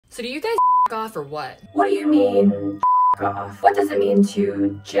So do you guys off or what? What do you mean, off? What does it mean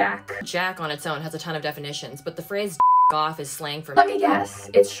to jack? Jack on its own has a ton of definitions, but the phrase off is slang for— Let me guess,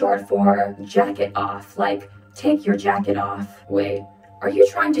 it's short for jacket off, like take your jacket off. Wait, are you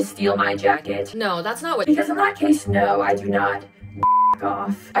trying to steal my jacket? No, that's not what— Because in that case, no, I do not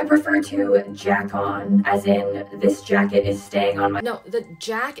off. I prefer to jack on, as in this jacket is staying on my— No, the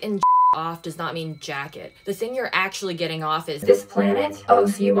jack and off does not mean jacket. The thing you're actually getting off is— This planet? Oh,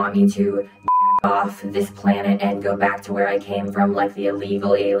 so you want me to jack off this planet and go back to where I came from like the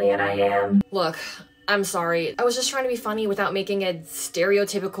illegal alien I am? Look, I'm sorry. I was just trying to be funny without making a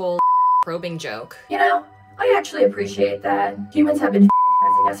stereotypical probing joke. You know, I actually appreciate that. Humans have been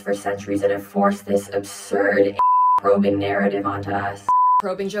fetishizing us for centuries and have forced this absurd probing narrative onto us.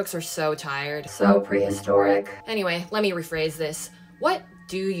 Probing jokes are so tired. So prehistoric. Anyway, let me rephrase this. What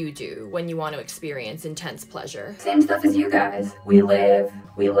do you do when you want to experience intense pleasure? Same stuff as you guys. We live,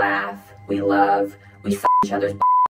 we laugh, we love, we suck each other's